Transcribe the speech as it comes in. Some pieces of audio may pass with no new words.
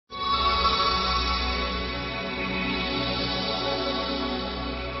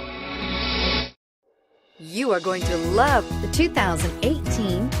You are going to love the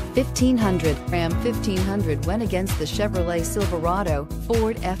 2018 1500. Ram 1500 went against the Chevrolet Silverado,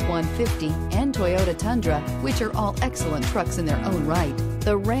 Ford F-150, and Toyota Tundra, which are all excellent trucks in their own right.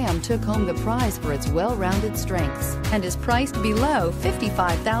 The Ram took home the prize for its well-rounded strengths and is priced below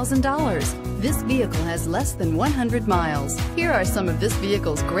 $55,000. This vehicle has less than 100 miles. Here are some of this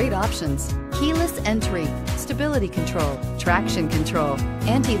vehicle's great options: keyless entry, stability control, traction control,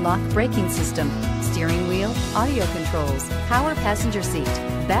 anti-lock braking system, steering wheel audio controls, power passenger seat,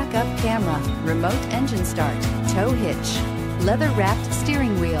 backup camera, remote engine start, tow hitch, leather-wrapped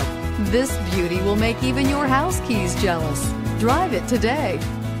steering wheel. This beauty will make even your house keys jealous. Drive it today.